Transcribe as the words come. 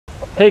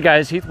Hey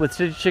guys, Heath with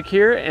CityChick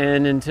here,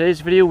 and in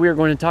today's video we are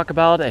going to talk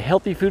about a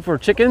healthy food for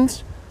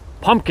chickens,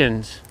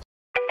 pumpkins.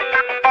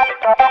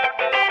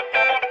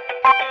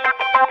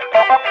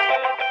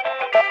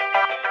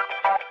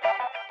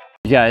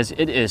 You guys,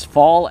 it is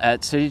fall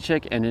at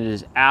CityChick and it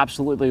is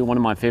absolutely one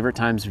of my favorite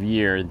times of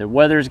year. The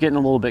weather is getting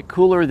a little bit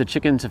cooler, the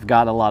chickens have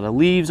got a lot of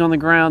leaves on the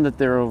ground that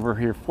they're over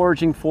here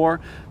foraging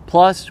for,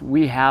 plus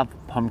we have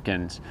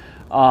pumpkins.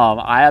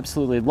 I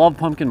absolutely love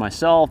pumpkin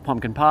myself,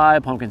 pumpkin pie,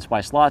 pumpkin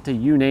spice latte,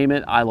 you name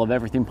it. I love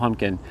everything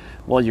pumpkin.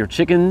 Well, your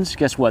chickens,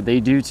 guess what? They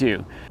do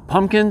too.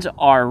 Pumpkins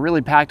are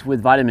really packed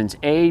with vitamins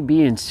A,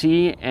 B, and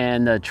C,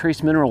 and the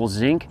trace mineral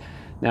zinc.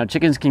 Now,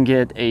 chickens can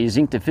get a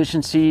zinc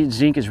deficiency.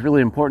 Zinc is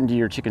really important to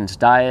your chicken's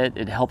diet.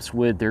 It helps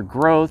with their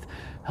growth,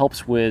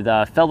 helps with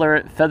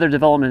feather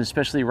development,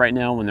 especially right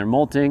now when they're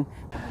molting.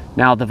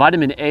 Now, the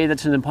vitamin A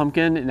that's in the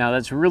pumpkin, now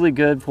that's really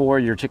good for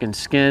your chicken's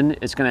skin.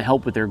 It's gonna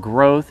help with their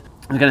growth.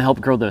 It's gonna help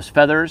grow those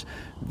feathers.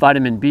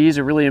 Vitamin B is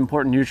a really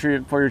important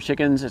nutrient for your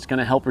chickens. It's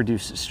gonna help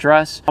reduce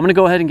stress. I'm gonna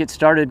go ahead and get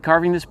started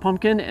carving this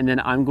pumpkin, and then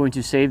I'm going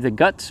to save the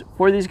guts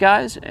for these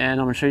guys, and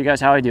I'm gonna show you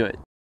guys how I do it.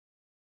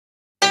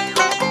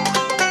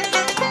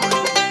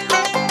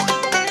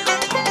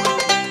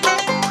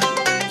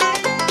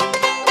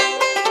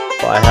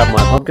 I have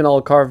my pumpkin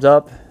all carved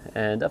up,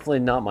 and definitely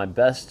not my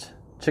best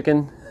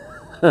chicken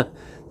that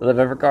I've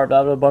ever carved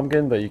out of a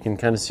pumpkin, but you can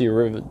kind of see a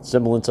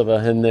resemblance of a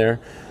hen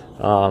there.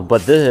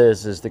 But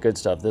this is the good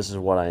stuff. This is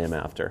what I am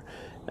after.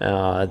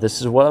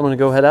 This is what I'm going to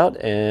go head out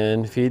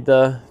and feed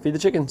the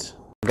chickens.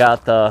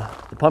 Got the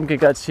pumpkin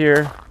guts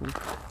here,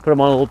 put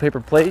them on a little paper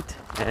plate,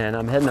 and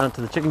I'm heading out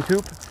to the chicken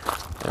coop,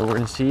 and we're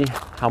going to see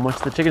how much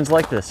the chickens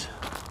like this.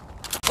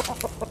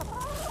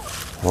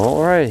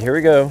 All right, here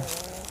we go.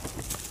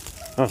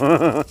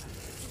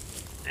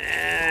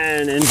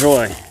 And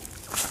enjoy.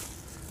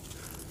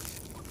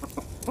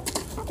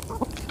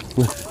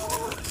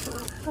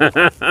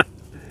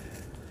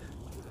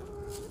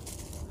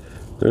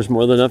 There's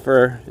more than enough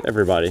for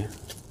everybody.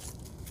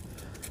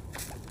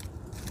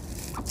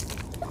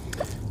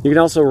 You can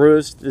also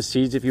roast the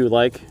seeds if you would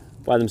like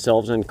by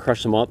themselves and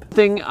crush them up. The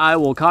thing I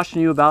will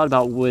caution you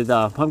about with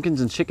pumpkins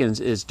and chickens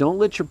is don't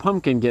let your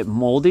pumpkin get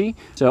moldy.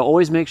 So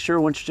always make sure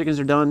once your chickens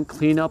are done,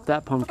 clean up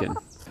that pumpkin.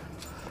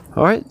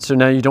 All right, so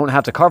now you don't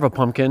have to carve a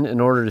pumpkin in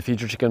order to feed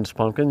your chickens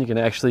pumpkin. You can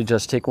actually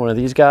just take one of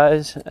these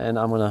guys, and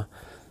I'm gonna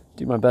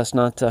do my best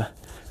not to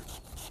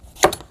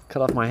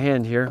cut off my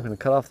hand here. I'm gonna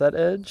cut off that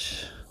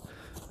edge.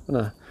 I'm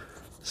gonna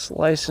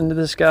slice into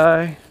this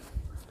guy.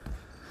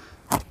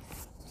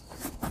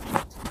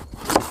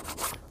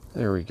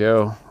 There we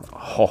go.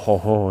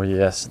 Oh,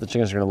 yes, the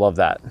chickens are gonna love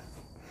that.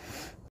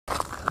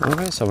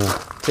 Okay, so I'm gonna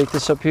take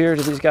this up here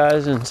to these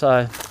guys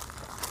inside.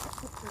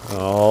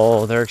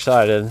 Oh, they're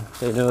excited.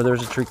 They know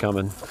there's a treat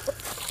coming.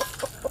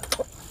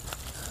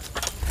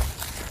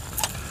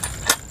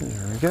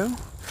 There we go.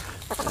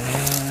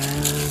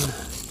 And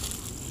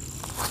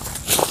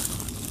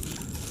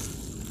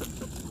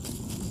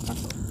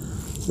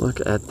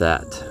look at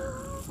that.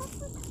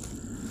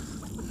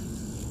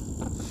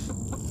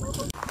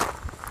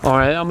 All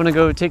right, I'm gonna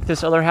go take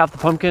this other half of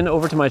the pumpkin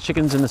over to my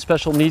chickens in the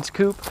special needs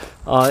coop.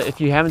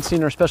 If you haven't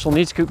seen our special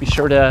needs coop, be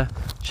sure to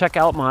check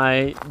out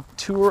my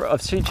tour of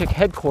CityChick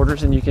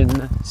headquarters, and you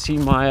can see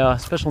my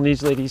special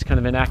needs ladies kind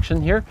of in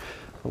action here.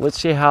 Let's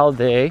see how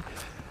they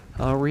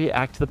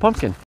react to the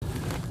pumpkin.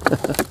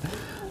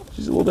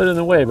 She's a little bit in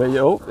the way, but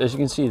as you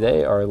can see,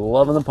 they are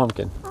loving the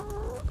pumpkin.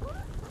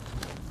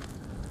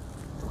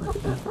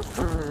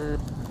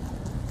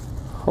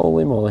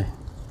 Holy moly.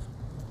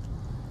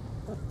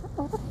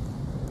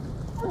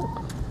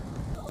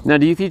 Now,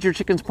 do you feed your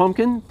chickens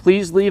pumpkin?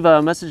 Please leave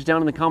a message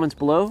down in the comments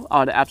below.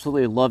 I'd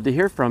absolutely love to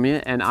hear from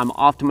you, and I'm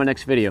off to my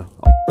next video.